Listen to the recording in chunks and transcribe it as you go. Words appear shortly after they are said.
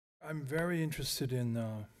I'm very interested in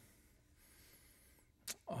uh,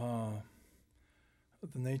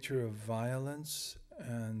 the nature of violence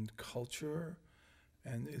and culture,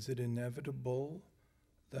 and is it inevitable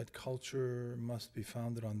that culture must be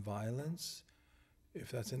founded on violence? If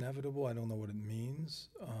that's inevitable, I don't know what it means.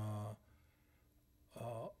 Uh,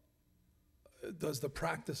 does the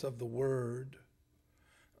practice of the word,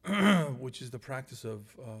 which is the practice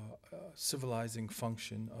of civilizing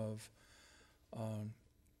function of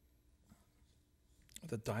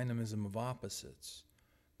the dynamism of opposites,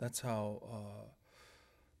 that's how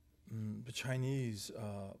the Chinese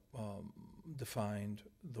defined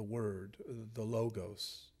the word, the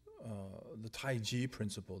logos, the Taiji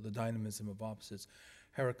principle, the dynamism of opposites.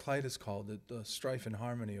 Heraclitus called it the strife and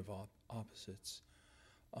harmony of opposites.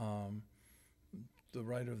 The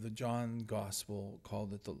writer of the John Gospel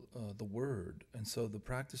called it the word. And so the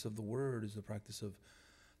practice of the word is the practice of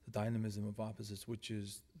the dynamism of opposites, which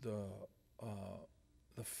is the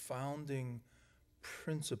founding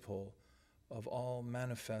principle of all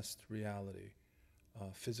manifest reality,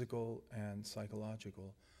 physical and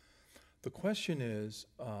psychological. The question is,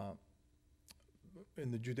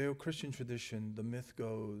 in the Judeo-Christian tradition, the myth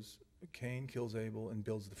goes, Cain kills Abel and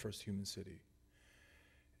builds the first human city.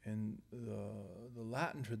 In the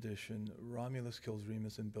Latin tradition, Romulus kills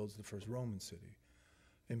Remus and builds the first Roman city,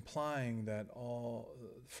 implying that all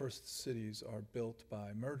first cities are built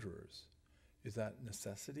by murderers. Is that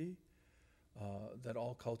necessity? That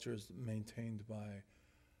all cultures maintained by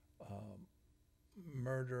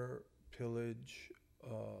murder, pillage,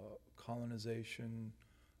 colonization,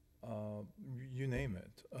 you name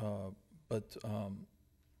it. But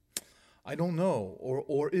I don't know.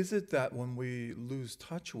 Or is it that when we lose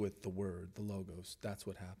touch with the word, the logos, that's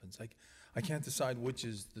what happens? I can't decide which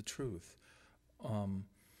is the truth. In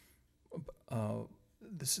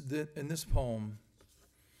this poem,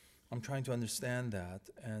 I'm trying to understand that,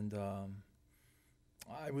 and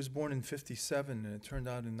I was born in '57, and it turned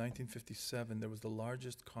out in 1957 there was the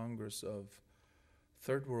largest Congress of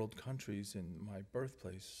third world countries in my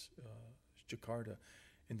birthplace, Jakarta,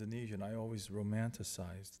 Indonesia, and I always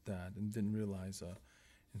romanticized that and didn't realize,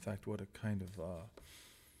 in fact, what a kind of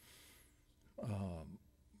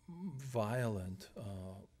violent,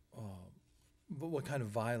 what kind of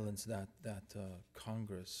violence that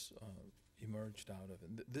Congress emerged out of.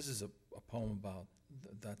 And this is a poem about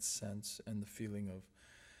that sense and the feeling of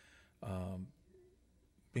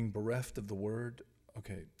being bereft of the word.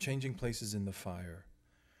 Okay, changing places in the fire.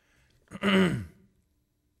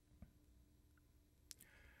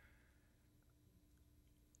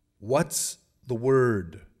 What's the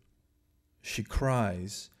word? She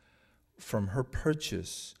cries from her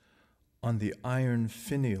purchase on the iron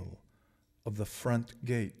finial of the front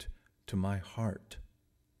gate to my heart.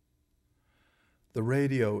 The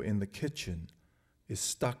radio in the kitchen is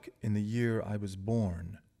stuck in the year I was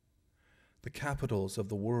born. The capitals of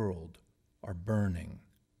the world are burning.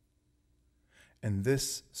 And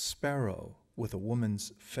this sparrow with a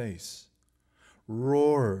woman's face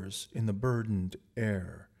roars in the burdened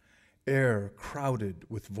air, air crowded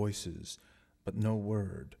with voices, but no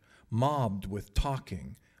word, mobbed with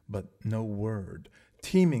talking, but no word,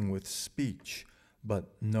 teeming with speech,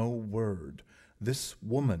 but no word. This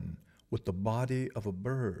woman with the body of a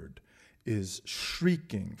bird is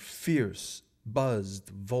shrieking fierce, buzzed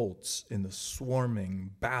volts in the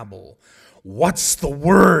swarming babble. What's the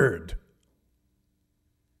word?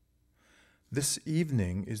 This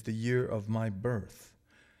evening is the year of my birth.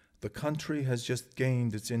 The country has just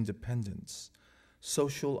gained its independence.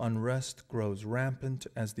 Social unrest grows rampant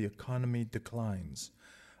as the economy declines.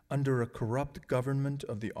 Under a corrupt government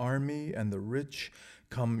of the army and the rich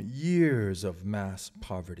come years of mass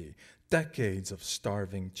poverty, decades of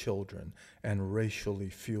starving children, and racially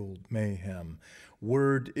fueled mayhem.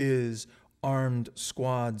 Word is armed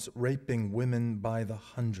squads raping women by the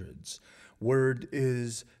hundreds. Word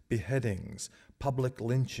is beheadings, public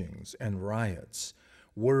lynchings, and riots.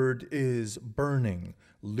 Word is burning,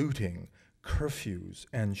 looting, curfews,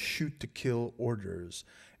 and shoot-to-kill orders.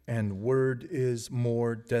 And word is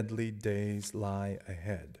more deadly days lie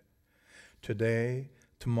ahead. Today,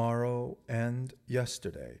 tomorrow, and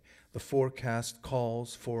yesterday, the forecast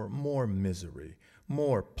calls for more misery,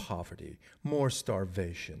 more poverty, more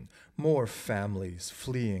starvation, more families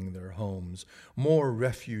fleeing their homes, more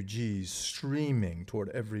refugees streaming toward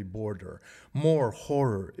every border. More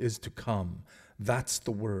horror is to come. That's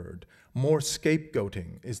the word. More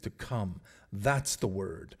scapegoating is to come. That's the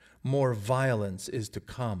word. More violence is to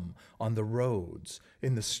come on the roads,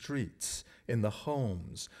 in the streets, in the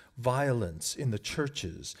homes, violence in the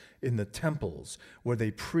churches, in the temples, where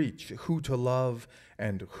they preach who to love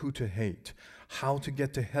and who to hate, how to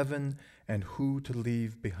get to heaven and who to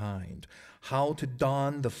leave behind, how to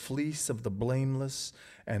don the fleece of the blameless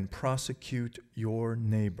and prosecute your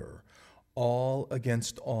neighbor. All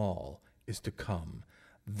against all is to come.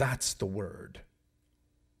 That's the word.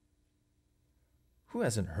 Who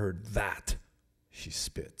hasn't heard that? She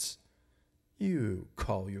spits. You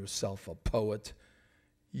call yourself a poet.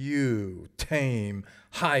 You tame,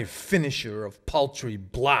 high finisher of paltry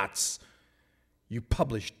blots. You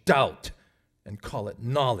publish doubt and call it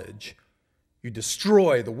knowledge. You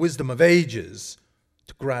destroy the wisdom of ages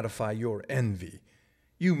to gratify your envy.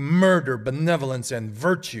 You murder benevolence and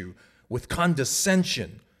virtue with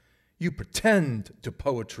condescension. You pretend to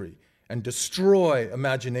poetry and destroy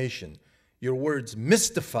imagination. Your words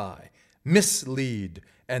mystify, mislead,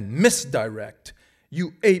 and misdirect.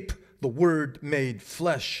 You ape the word made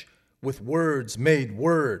flesh with words made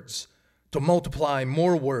words to multiply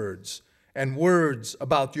more words and words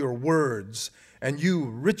about your words, and you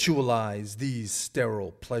ritualize these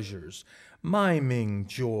sterile pleasures, miming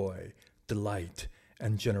joy, delight,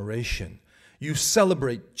 and generation. You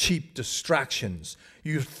celebrate cheap distractions.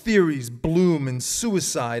 Your theories bloom in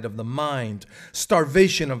suicide of the mind,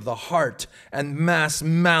 starvation of the heart, and mass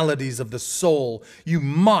maladies of the soul. You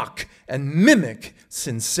mock and mimic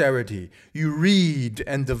sincerity. You read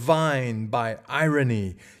and divine by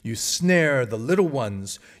irony. You snare the little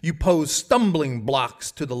ones. You pose stumbling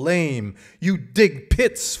blocks to the lame. You dig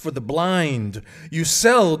pits for the blind. You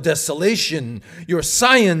sell desolation. Your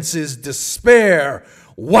science is despair.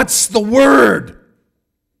 What's the word?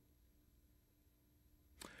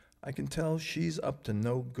 I can tell she's up to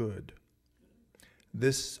no good.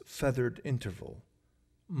 This feathered interval,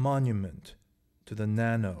 monument to the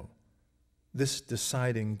nano, this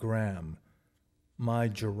deciding gram, my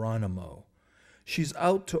Geronimo. She's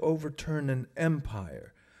out to overturn an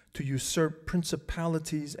empire, to usurp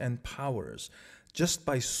principalities and powers, just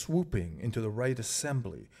by swooping into the right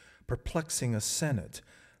assembly, perplexing a senate,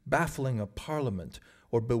 baffling a parliament,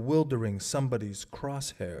 or bewildering somebody's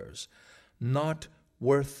crosshairs. Not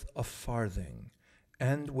worth a farthing,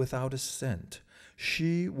 and without a cent,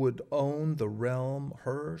 she would own the realm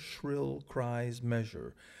her shrill cries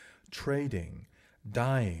measure, trading,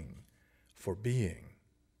 dying for being.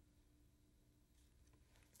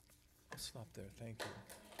 I'll stop there. Thank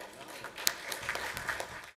you.